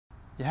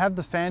You have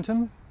the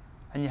Phantom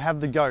and you have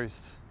the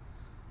Ghost,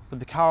 but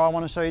the car I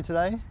want to show you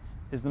today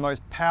is the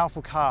most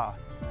powerful car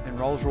in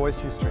Rolls-Royce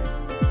history.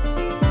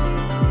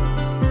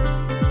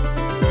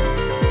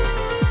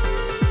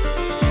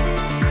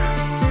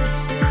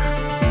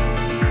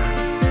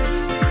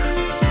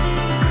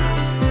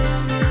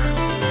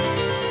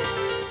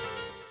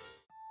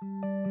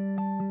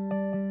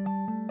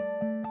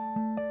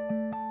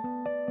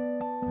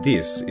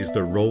 This is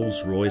the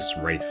Rolls-Royce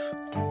Wraith,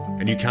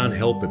 and you can't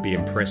help but be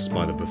impressed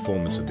by the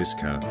performance of this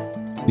car.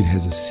 It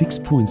has a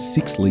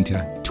 6.6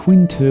 litre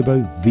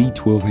twin-turbo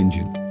V12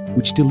 engine,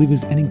 which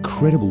delivers an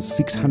incredible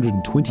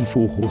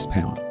 624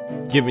 horsepower,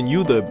 giving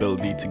you the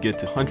ability to get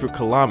to 100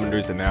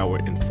 kilometers an hour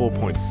in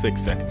 4.6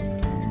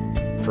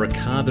 seconds. For a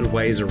car that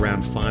weighs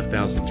around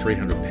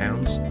 5,300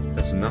 pounds,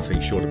 that's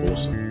nothing short of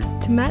awesome.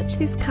 To match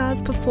this car's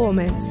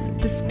performance,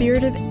 the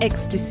Spirit of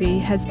Ecstasy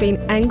has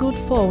been angled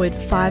forward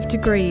 5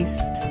 degrees.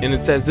 And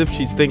it's as if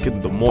she's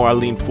thinking the more I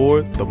lean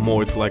forward, the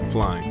more it's like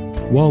flying.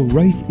 While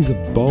Wraith is a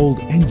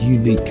bold and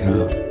unique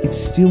car, it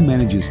still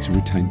manages to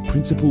retain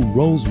principal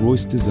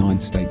Rolls-Royce design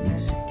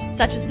statements,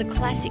 such as the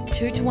classic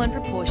 2:1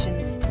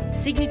 proportions,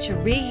 signature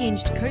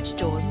rear-hinged coach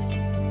doors,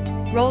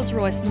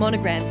 Rolls-Royce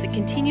monograms that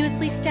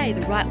continuously stay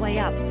the right way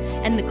up,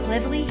 and the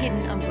cleverly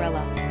hidden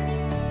umbrella.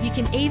 You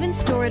can even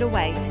store it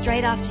away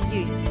straight after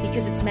use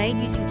because it's made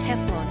using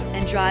Teflon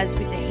and dries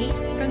with the heat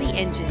from the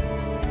engine.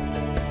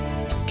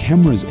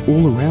 Cameras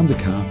all around the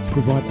car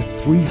provide a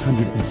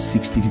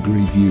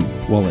 360-degree view,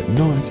 while at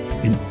night,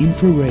 an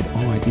infrared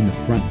eye in the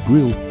front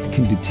grille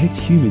can detect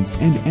humans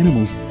and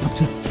animals up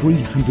to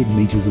 300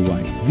 metres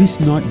away. This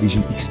night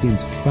vision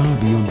extends far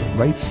beyond the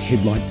Wraith's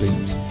headlight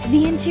beams.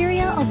 The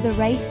interior of the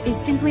Wraith is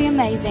simply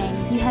amazing.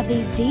 You have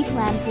these deep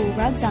lamb's wool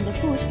rugs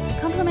underfoot,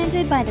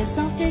 complemented by the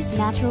softest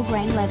natural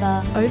grain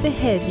leather.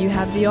 Overhead you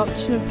have the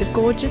option of the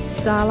gorgeous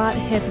Starlight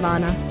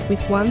headliner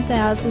with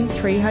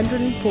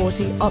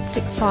 1,340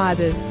 optic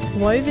fibres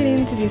woven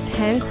into this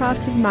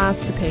handcrafted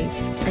masterpiece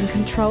and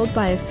controlled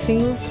by a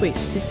single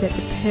switch to set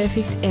the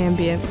perfect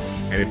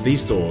ambience. And if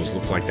these doors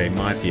look like they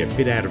might be a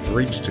bit out of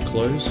reach to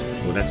close,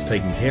 well, that's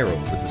taken care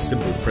of with the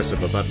simple press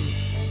of a button.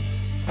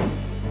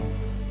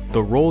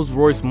 The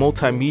Rolls-Royce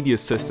multimedia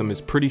system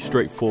is pretty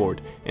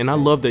straightforward, and I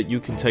love that you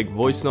can take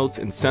voice notes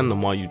and send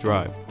them while you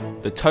drive.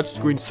 The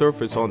touchscreen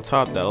surface on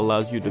top that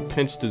allows you to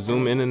pinch to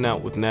zoom in and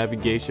out with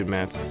navigation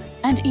maps.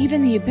 And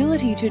even the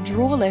ability to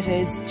draw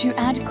letters to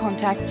add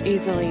contacts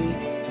easily.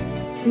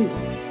 2,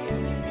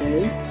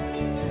 0,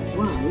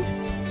 1,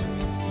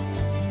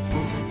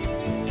 S.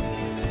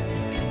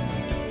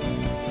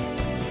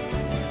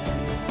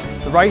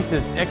 The Wraith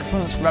is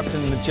excellence wrapped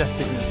in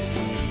majesticness.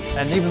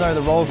 And even though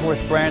the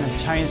Rolls-Royce brand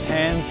has changed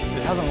hands,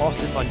 it hasn't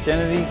lost its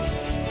identity,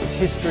 its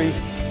history,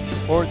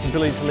 or its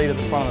ability to lead at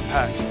the front of the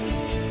pack.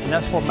 And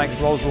that's what makes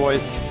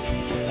Rolls-Royce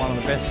one of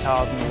the best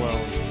cars in the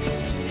world.